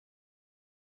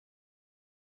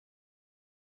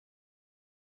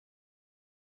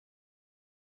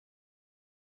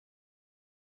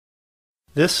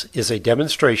This is a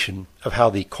demonstration of how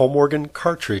the Kollmorgen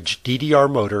Cartridge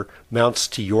DDR motor mounts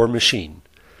to your machine.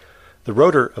 The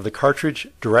rotor of the cartridge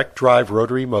direct drive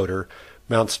rotary motor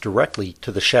mounts directly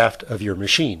to the shaft of your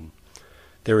machine.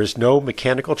 There is no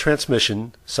mechanical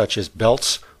transmission such as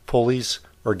belts, pulleys,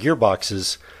 or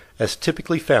gearboxes as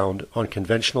typically found on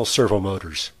conventional servo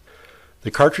motors.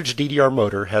 The cartridge DDR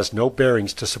motor has no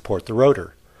bearings to support the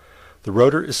rotor. The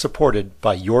rotor is supported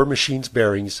by your machine's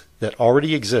bearings that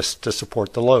already exist to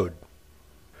support the load.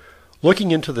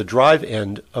 Looking into the drive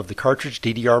end of the cartridge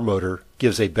DDR motor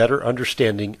gives a better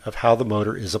understanding of how the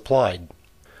motor is applied.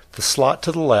 The slot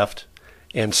to the left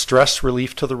and stress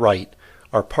relief to the right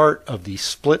are part of the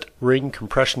split ring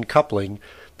compression coupling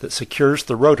that secures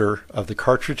the rotor of the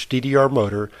cartridge DDR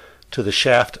motor to the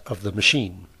shaft of the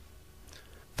machine.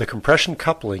 The compression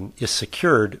coupling is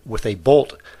secured with a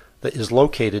bolt that is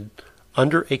located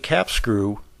under a cap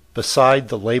screw beside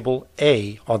the label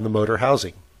A on the motor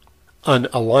housing. An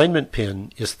alignment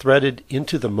pin is threaded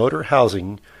into the motor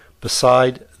housing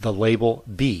beside the label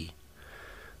B.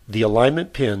 The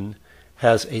alignment pin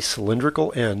has a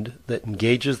cylindrical end that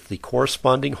engages the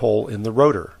corresponding hole in the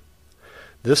rotor.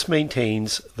 This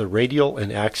maintains the radial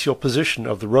and axial position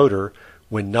of the rotor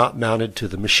when not mounted to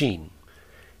the machine.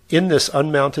 In this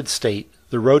unmounted state,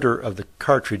 the rotor of the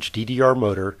cartridge DDR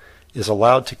motor is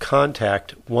allowed to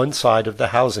contact one side of the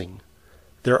housing.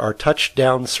 There are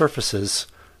touch-down surfaces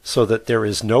so that there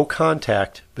is no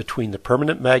contact between the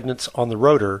permanent magnets on the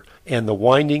rotor and the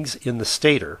windings in the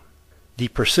stator. The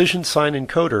precision sign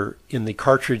encoder in the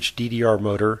cartridge DDR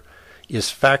motor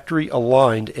is factory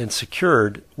aligned and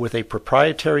secured with a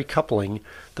proprietary coupling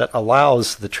that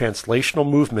allows the translational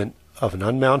movement of an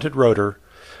unmounted rotor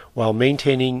while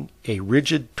maintaining a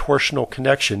rigid torsional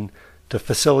connection to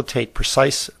facilitate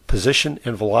precise position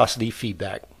and velocity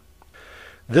feedback.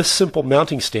 This simple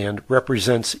mounting stand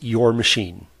represents your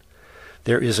machine.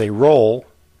 There is a roll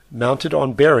mounted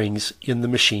on bearings in the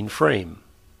machine frame.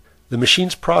 The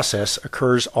machine's process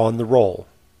occurs on the roll.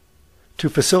 To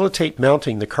facilitate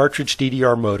mounting the cartridge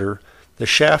DDR motor, the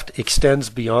shaft extends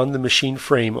beyond the machine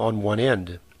frame on one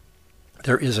end.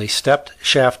 There is a stepped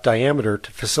shaft diameter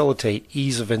to facilitate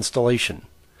ease of installation.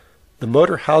 The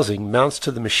motor housing mounts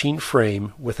to the machine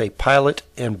frame with a pilot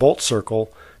and bolt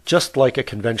circle just like a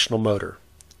conventional motor.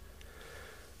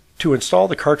 To install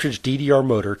the cartridge DDR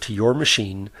motor to your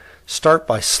machine, start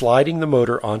by sliding the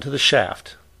motor onto the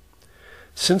shaft.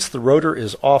 Since the rotor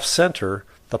is off-center,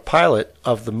 the pilot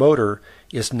of the motor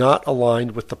is not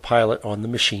aligned with the pilot on the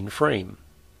machine frame.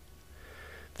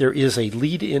 There is a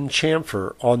lead-in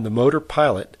chamfer on the motor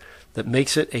pilot that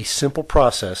makes it a simple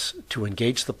process to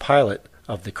engage the pilot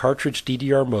of the cartridge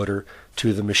DDR motor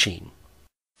to the machine.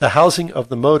 The housing of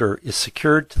the motor is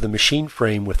secured to the machine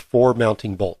frame with 4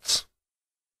 mounting bolts.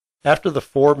 After the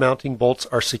 4 mounting bolts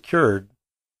are secured,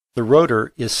 the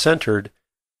rotor is centered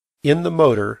in the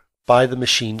motor by the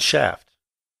machine shaft.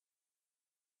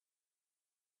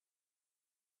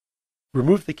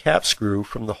 Remove the cap screw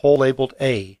from the hole labeled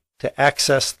A to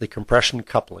access the compression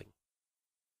coupling.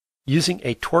 Using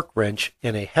a torque wrench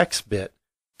and a hex bit,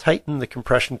 tighten the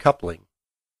compression coupling.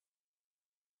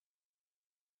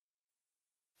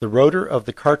 The rotor of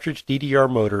the cartridge DDR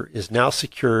motor is now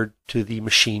secured to the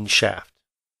machine shaft.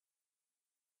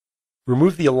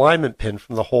 Remove the alignment pin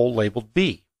from the hole labeled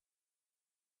B.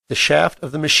 The shaft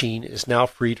of the machine is now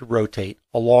free to rotate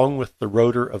along with the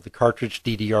rotor of the cartridge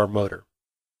DDR motor.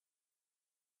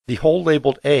 The hole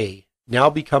labeled A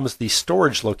now becomes the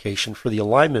storage location for the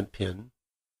alignment pin,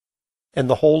 and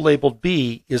the hole labeled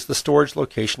B is the storage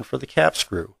location for the cap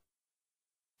screw.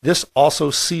 This also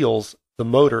seals the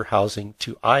motor housing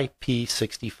to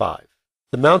IP65.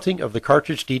 The mounting of the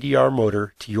cartridge DDR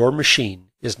motor to your machine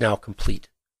is now complete.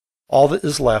 All that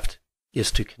is left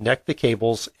is to connect the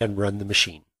cables and run the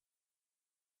machine.